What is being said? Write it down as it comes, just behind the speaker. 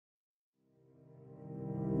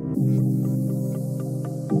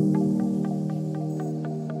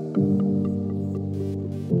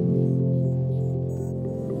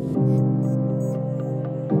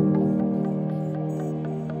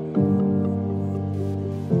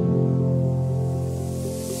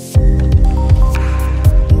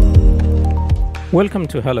Welcome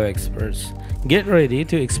to Hello Experts. Get ready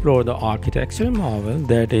to explore the architectural marvel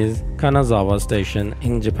that is Kanazawa Station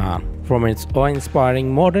in Japan. From its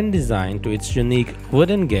awe-inspiring modern design to its unique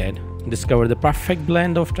wooden gate, discover the perfect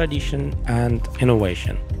blend of tradition and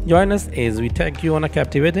innovation. Join us as we take you on a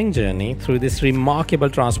captivating journey through this remarkable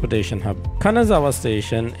transportation hub. Kanazawa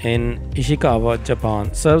Station in Ishikawa,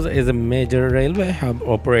 Japan serves as a major railway hub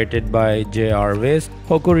operated by JR West,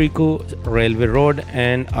 Hokuriku Railroad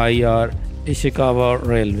and IR Ishikawa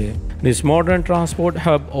Railway. This modern transport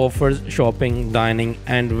hub offers shopping, dining,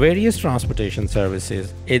 and various transportation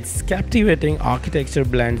services. Its captivating architecture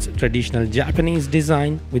blends traditional Japanese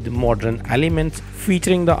design with modern elements,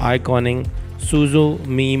 featuring the iconic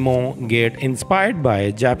Tsuzumimon Gate inspired by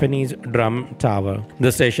a Japanese drum tower.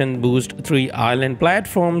 The station boasts 3 island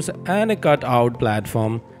platforms and a cut-out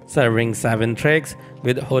platform serving 7 tracks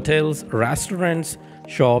with hotels, restaurants,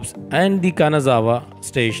 shops, and the Kanazawa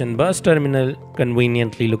Station Bus Terminal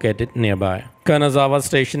conveniently located nearby. Kanazawa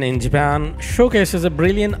Station in Japan showcases a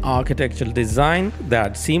brilliant architectural design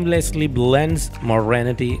that seamlessly blends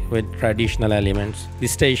modernity with traditional elements. The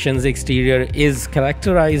station's exterior is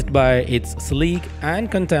characterized by its sleek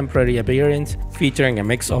and contemporary appearance, featuring a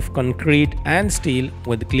mix of concrete and steel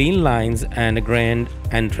with clean lines and a grand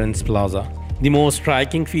entrance plaza. The most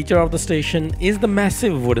striking feature of the station is the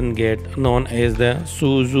massive wooden gate known as the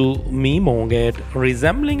Tsuzumimon Gate,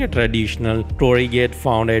 resembling a traditional torii gate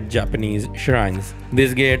found at Japanese shrines.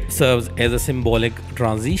 This gate serves as a symbolic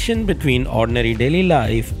transition between ordinary daily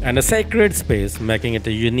life and a sacred space, making it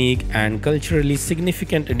a unique and culturally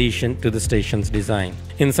significant addition to the station's design.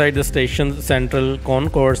 Inside the station's central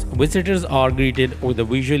concourse, visitors are greeted with a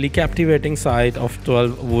visually captivating sight of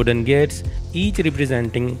 12 wooden gates, each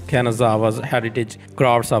representing Kanazawa's heritage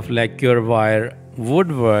crafts of lacquer wire,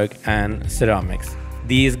 woodwork, and ceramics.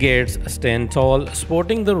 These gates stand tall,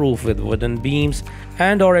 sporting the roof with wooden beams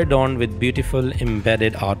and are adorned with beautiful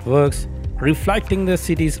embedded artworks, reflecting the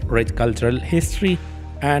city's rich cultural history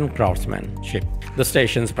and craftsmanship. The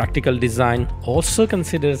station's practical design also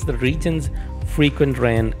considers the region's frequent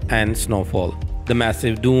rain and snowfall. The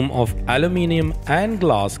massive dome of aluminium and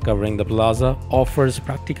glass covering the plaza offers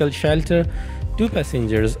practical shelter to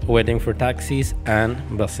passengers waiting for taxis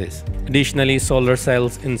and buses. Additionally, solar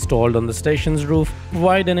cells installed on the station's roof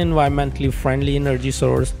provide an environmentally friendly energy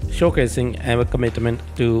source, showcasing a commitment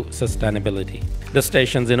to sustainability. The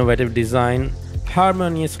station's innovative design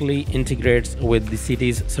harmoniously integrates with the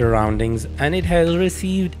city's surroundings, and it has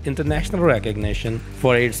received international recognition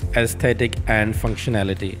for its aesthetic and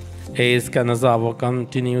functionality. As Kanazawa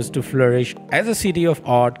continues to flourish as a city of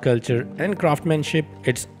art, culture, and craftsmanship,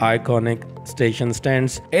 its iconic station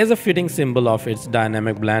stands as a fitting symbol of its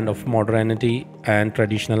dynamic blend of modernity and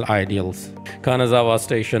traditional ideals. Kanazawa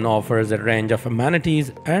Station offers a range of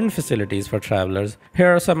amenities and facilities for travelers.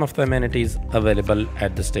 Here are some of the amenities available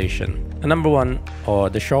at the station. Number 1 are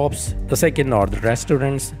the shops. The second are the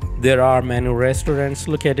restaurants. There are many restaurants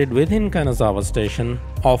located within Kanazawa Station,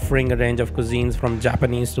 offering a range of cuisines from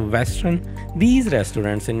Japanese to Western. These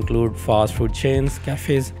restaurants include fast food chains,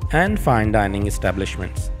 cafes, and fine dining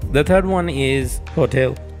establishments. The third one is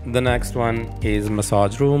hotel. The next one is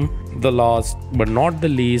massage room. The last but not the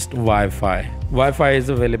least, Wi-Fi. Wi-Fi is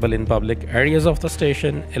available in public areas of the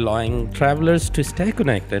station, allowing travelers to stay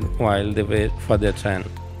connected while they wait for their train.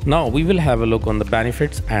 Now we will have a look on the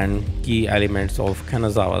benefits and key elements of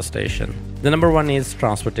Kanazawa Station. The number 1 is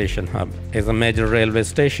transportation hub. As a major railway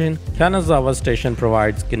station, Kanazawa Station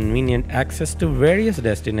provides convenient access to various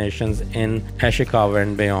destinations in Ishikawa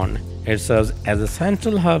and beyond. It serves as a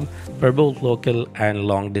central hub for both local and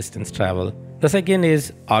long-distance travel. The second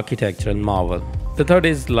is architectural marvel. The third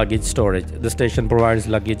is luggage storage. The station provides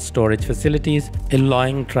luggage storage facilities,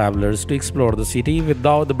 allowing travelers to explore the city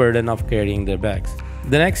without the burden of carrying their bags.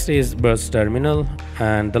 The next is bus terminal,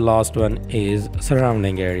 and the last one is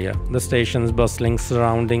surrounding area. The station's bustling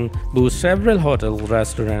surrounding boasts several hotels,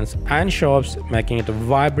 restaurants, and shops, making it a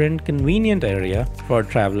vibrant, convenient area for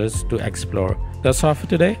travelers to explore. That's all for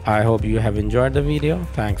today. I hope you have enjoyed the video.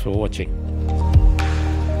 Thanks for watching.